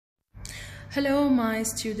Hello my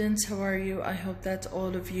students, how are you? I hope that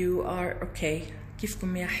all of you are okay.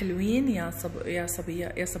 كيفكم يا حلوين يا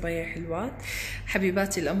صبايا حلوات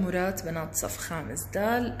حبيباتي الأمورات بنات صف خامس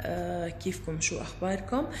دال كيفكم شو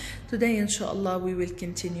أخباركم؟ Today إن شاء الله we will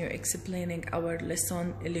continue explaining our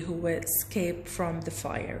lesson اللي هو escape from the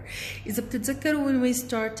fire. إذا بتتذكروا when we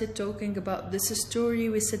started talking about this story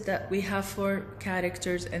we said that we have 4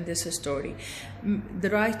 characters in this story. The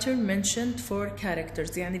writer mentioned 4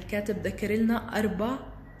 characters يعني الكاتب ذكر لنا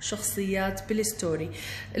 4 شخصيات بالستوري.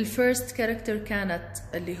 الفيرست كاركتر كانت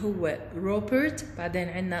اللي هو روبرت، بعدين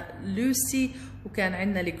عنا لوسي، وكان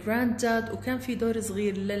عنا الجراند داد، وكان في دور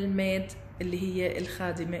صغير للميد اللي هي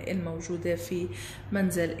الخادمة الموجودة في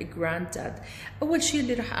منزل الجراند داد. أول شيء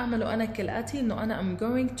اللي راح أعمله أنا كالآتي إنه أنا I'm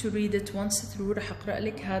going to read it once through. راح أقرأ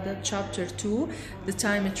لك هذا chapter 2 The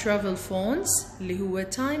Time Travel Phones اللي هو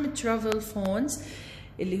Time Travel Phones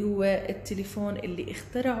اللي هو التليفون اللي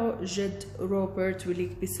اخترعه جد روبرت واللي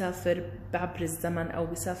بيسافر بعبر الزمن أو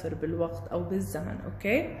بيسافر بالوقت أو بالزمن.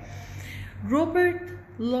 أوكي. Robert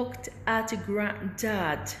looked at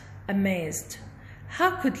Granddad amazed.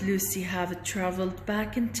 How could Lucy have traveled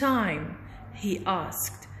back in time? He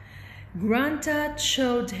asked. Granddad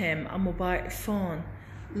showed him a mobile phone.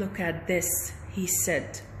 Look at this, he said.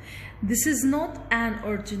 This is not an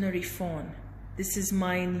ordinary phone. This is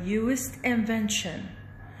my newest invention.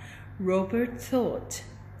 Robert thought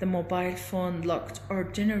the mobile phone looked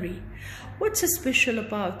ordinary. What's special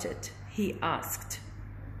about it? He asked.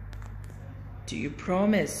 Do you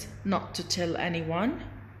promise not to tell anyone?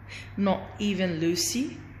 Not even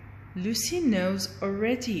Lucy? Lucy knows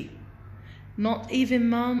already. Not even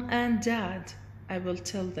Mom and Dad. I will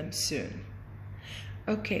tell them soon.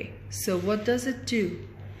 Okay, so what does it do?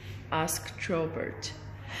 Asked Robert.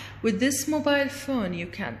 With this mobile phone you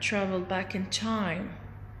can travel back in time.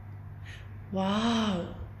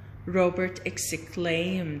 Wow, Robert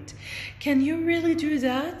exclaimed. Can you really do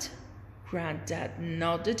that? Granddad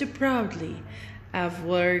nodded proudly. I've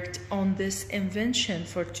worked on this invention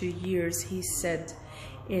for 2 years, he said.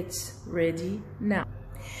 It's ready now.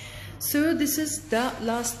 So this is the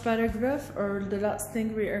last paragraph or the last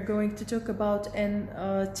thing we are going to talk about in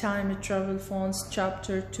Time Travel Phones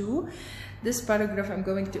chapter 2. This paragraph I'm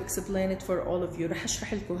going to explain it for all of you. رح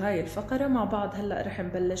اشرح لكم هاي الفقرة مع بعض هلا رح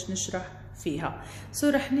نبلش نشرح فيها. So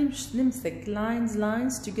رح نمسك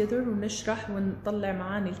lines together ونشرح ونطلع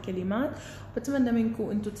معاني الكلمات. بتمنى منكم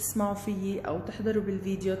انتم تسمعوا فيي او تحضروا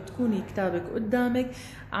بالفيديو تكوني كتابك قدامك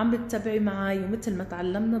عم بتتابعي معي، ومثل ما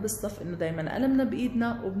تعلمنا بالصف انه دائما قلمنا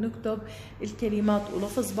بايدنا وبنكتب الكلمات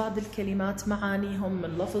ولفظ بعض الكلمات معانيهم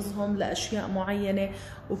من لفظهم لاشياء معينة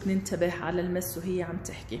وبننتبه على المس وهي عم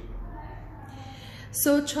تحكي.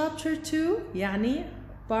 So chapter 2 يعني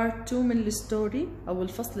part 2 من الستوري أو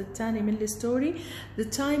الفصل الثاني من الستوري The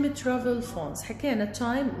Time Travel Phones. حكينا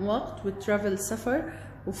time وقت والtravel سفر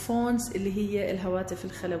وphones اللي هي الهواتف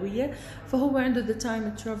الخلوية، فهو عنده The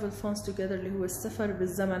Time Travel Phones Together اللي هو السفر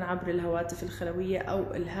بالزمن عبر الهواتف الخلوية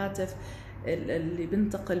أو الهاتف اللي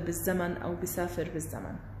بنتقل بالزمن أو بيسافر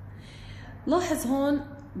بالزمن. لاحظ هون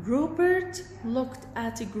Robert looked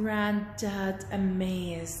at Granddad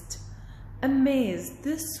amazed. Amazed,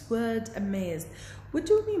 this word amazed. What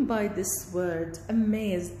do you mean by this word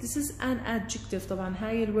amazed? This is an adjective. طبعا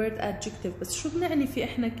هاي الword adjective، بس شو بنعني في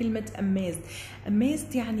احنا كلمة amazed؟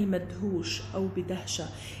 amazed يعني مدهوش أو بدهشة.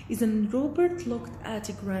 إذا Robert looked at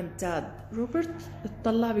Granddad. Robert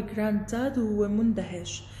اطلع بgranddad وهو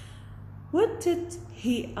مندهش. What did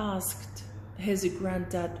he asked his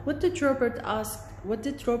granddad? What did Robert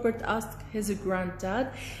ask his granddad?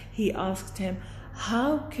 He asked him,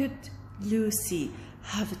 how could Lucy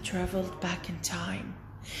have traveled back in time?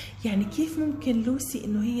 يعني كيف ممكن لوسي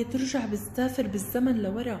انه هي ترجع بتسافر بالزمن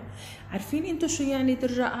لورا؟ عارفين انتو شو يعني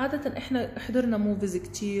ترجع؟ عادة احنا حضرنا موفيز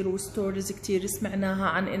كتير وستوريز كتير سمعناها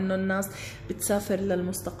عن انه الناس بتسافر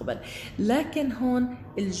للمستقبل، لكن هون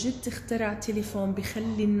الجد اخترع تليفون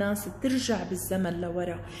بخلي الناس ترجع بالزمن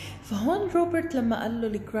لورا. فهون روبرت لما قال له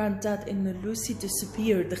الجراند داد انه لوسي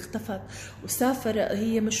disappeared اختفت وسافر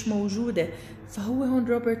هي مش موجودة، فهو هون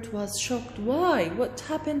روبرت was shocked. Why? What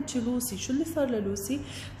happened to Lucy? شو اللي صار للوسي؟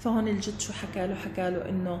 فهون الجد شو حكاله؟ حكاله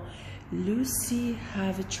انه Lucy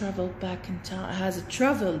has traveled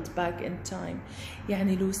back in time.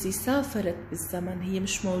 يعني لوسي سافرت بالزمن، هي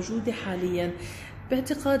مش موجودة حاليا.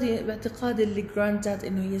 باعتقاد الجراند داد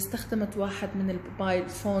انه هي استخدمت واحد من الموبايل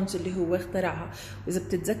فونز اللي هو اخترعها. واذا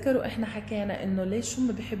بتتذكروا احنا حكينا انه ليش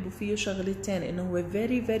هم بيحبوا فيه شغلتين، انه هو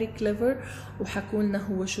very clever، وحكوا لنا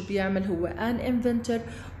هو شو بيعمل، هو an inventor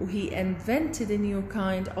وهي invented a new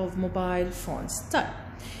kind of mobile phones. طيب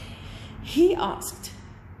he asked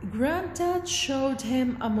granddad showed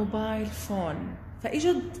him a mobile phone.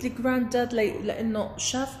 فاجت الجراند لانه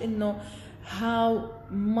شاف انه how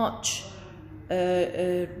much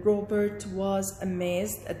روبرت was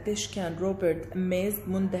amazed. قديش كان روبرت amazed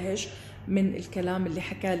مندهش من الكلام اللي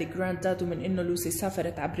حكاه لي granddad ومن انه لوسي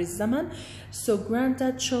سافرت عبر الزمن. So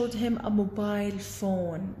granddad showed him a mobile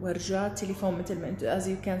phone. ورجاه تليفون مثل ما انتم as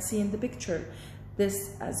you can see in the picture. This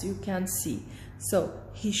as you can see. So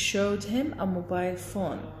he showed him a mobile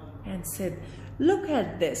phone and said look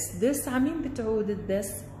at this. This عمين بتعود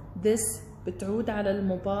this بتعود على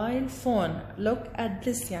الموبايل فون. Look at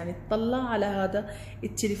this يعني اطلع على هذا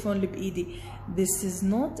التليفون اللي بإيدي. This is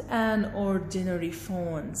not an ordinary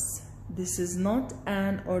phones. This is not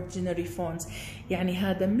an ordinary phones. يعني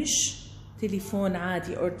هذا مش تليفون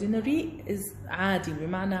عادي. ordinary is عادي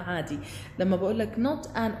بمعنى عادي. لما بقول لك not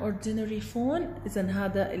an ordinary phone إذن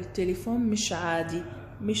هذا التليفون مش عادي.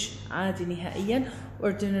 مش عادي نهائيا.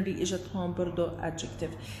 ordinary اجت هون برضو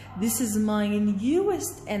adjective. This is my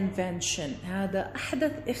newest invention. هذا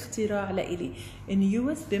أحدث اختراع لإلي.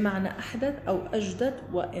 newest بمعنى أحدث أو أجدد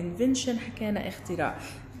و invention حكينا اختراع.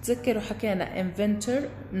 تذكروا حكينا inventor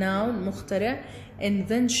noun مخترع.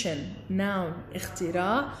 invention noun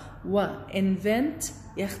اختراع و invent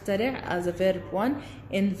يخترع as a verb 1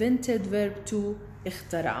 invented verb 2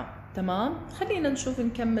 اخترع. تمام. خلينا نشوف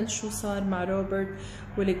نكمل شو صار مع روبرت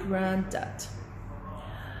والجراند داد.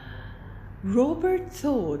 Robert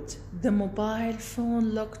thought the mobile phone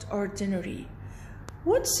looked ordinary.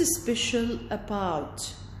 What's special about?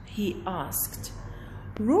 He asked.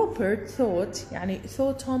 Robert thought يعني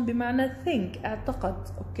thought هون بمعنى think اعتقد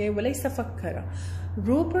اوكي وليس فكر.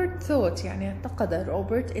 Robert thought يعني اعتقد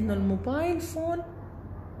روبرت انه الموبايل فون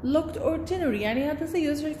looked ordinary يعني هذا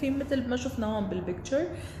زيه شايفين مثل ما شفنا هون بالبيكتشر.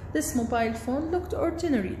 This mobile phone looked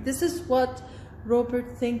ordinary. This is what Robert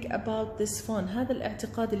think about this phone. هذا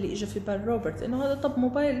الاعتقاد اللي اجى في بال روبرت انه هذا طب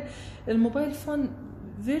الموبايل فون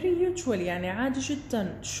very usual يعني عادي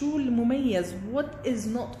جدا. شو المميز؟ What is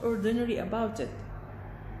not ordinary about it؟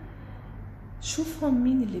 شوف هون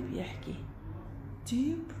مين اللي بيحكي. Do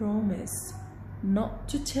you promise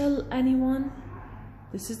not to tell anyone?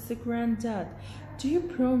 This is the granddad. Do you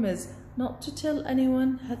promise not to tell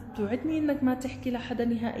anyone? هتوعدني انك ما تحكي لحدا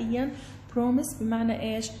نهائيا. promise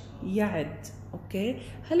بمعنى ايش؟ يعد. اوكي.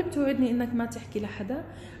 هل بتوعدني انك ما تحكي لحدا؟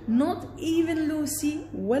 not even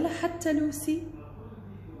Lucy ولا حتى لوسي.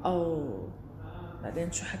 او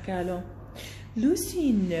بعدين شو حكاله؟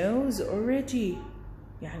 Lucy knows already.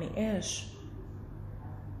 يعني ايش؟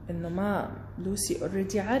 انه ما لوسي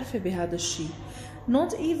already عارفة بهذا الشيء.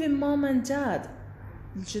 not even mom and dad.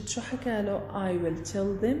 الجد شو حكاله؟ I will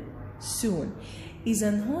tell them soon.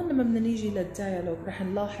 إذا هون لما بدنا نيجي للديالوج رح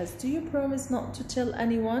نلاحظ do you promise not to tell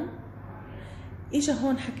anyone؟ إجا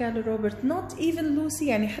هون حكاله روبرت not even Lucy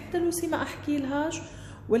يعني حتى لوسي ما أحكي لهاش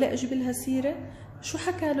ولا أجيب لها سيرة. شو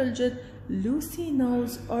حكاله الجد؟ Lucy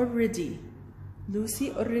knows already.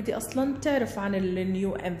 لوسي already أصلا بتعرف عن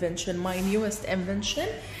النيو invention my newest invention.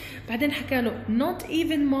 بعدين حكاله not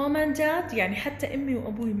even mom and dad يعني حتى أمي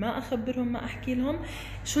وأبوي ما أخبرهم ما أحكي لهم.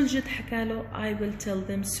 شو الجد حكاله؟ I will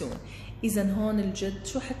tell them soon. إذا هون الجد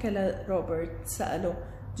شو حكى لروبرت؟ سأله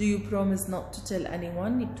do you promise not to tell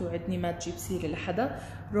anyone؟ بتوعدني ما تجيب سيرة لحدا.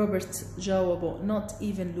 روبرت جاوبه not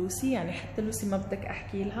even Lucy يعني حتى لوسي ما بدك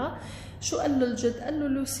أحكي لها. شو قال له الجد؟ قال له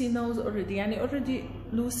لوسي knows already يعني already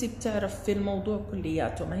لوسي بتعرف في الموضوع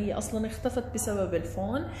كلياته ما هي أصلا اختفت بسبب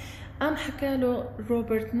الفون. قام حكى له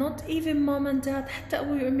روبرت not even mom and dad حتى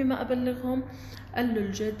أبوي وأمي ما أبلغهم. قال له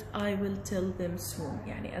الجد I will tell them soon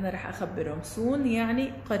يعني أنا رح أخبرهم. soon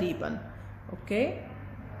يعني قريبا. أوكي.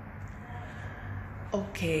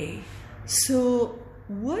 Okay, so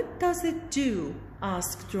what does it do?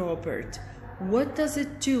 asked Robert. What does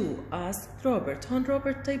it do? asked Robert. هون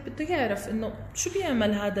روبرت طيب بده يعرف إنه شو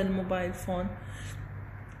بيعمل هذا الموبايل فون؟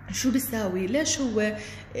 شو بيساوي؟ ليش هو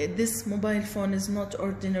this mobile phone is not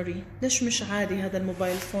ordinary؟ ليش مش عادي هذا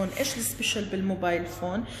الموبايل فون؟ إيش السبيشال بالموبايل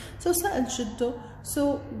فون؟ So سأل جده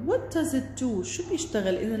so what does it do؟ شو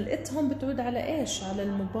بيشتغل؟ إذا لقيت هون بتعود على إيش؟ على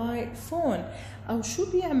الموبايل فون أو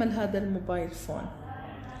شو بيعمل هذا الموبايل فون؟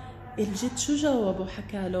 الجد شو جاوبه؟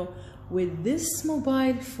 حكاله with this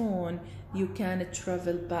mobile phone you can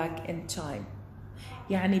travel back in time.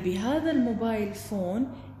 يعني بهذا الموبايل فون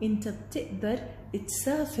انت بتقدر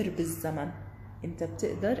تسافر بالزمن. انت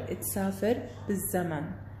بتقدر تسافر بالزمن.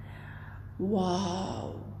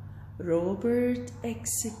 واو. روبرت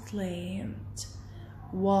exclaimed.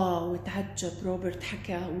 واو تعجب. روبرت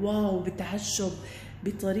حكى واو بتعجب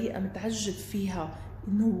بطريقة متعجب فيها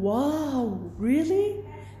انه واو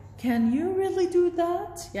really Can you really do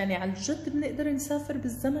that؟ يعني عن جد بنقدر نسافر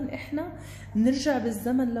بالزمن إحنا؟ نرجع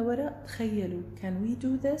بالزمن لورا؟ تخيلوا can we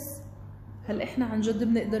do this؟ هل إحنا عن جد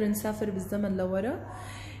بنقدر نسافر بالزمن لورا؟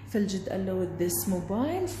 فالجد قال له with this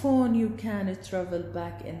mobile phone you can travel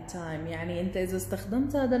back in time. يعني أنت إذا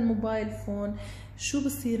استخدمت هذا الموبايل فون شو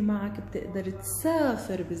بصير معك؟ بتقدر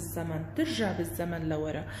تسافر بالزمن، ترجع بالزمن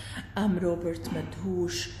لورا. قام روبرت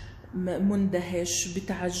مدهوش مندهش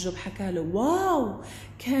بتعجب، حكى له واو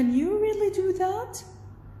can you really do that؟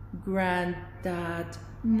 Granddad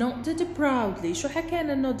nodded proudly. شو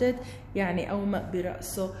حكينا nodded؟ يعني أومأ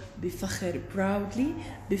برأسه بفخر. proudly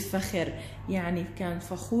بفخر، يعني كان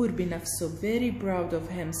فخور بنفسه very proud of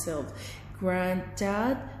himself.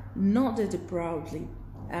 Granddad nodded proudly.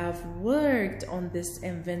 I've worked on this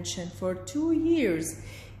invention for 2 years.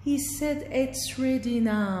 He said it's ready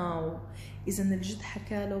now. إذا الجد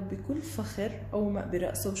حكى له بكل فخر أومأ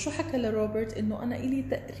برأسه. شو حكى لروبرت؟ إنه أنا إلي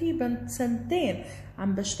تقريبا 2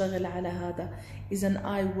 عم بشتغل على هذا. إذا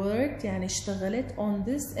I worked يعني اشتغلت on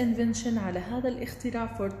this invention على هذا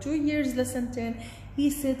الاختراع for 2 years ل2. He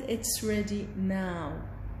said it's ready now.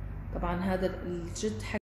 طبعا هذا الجد حكى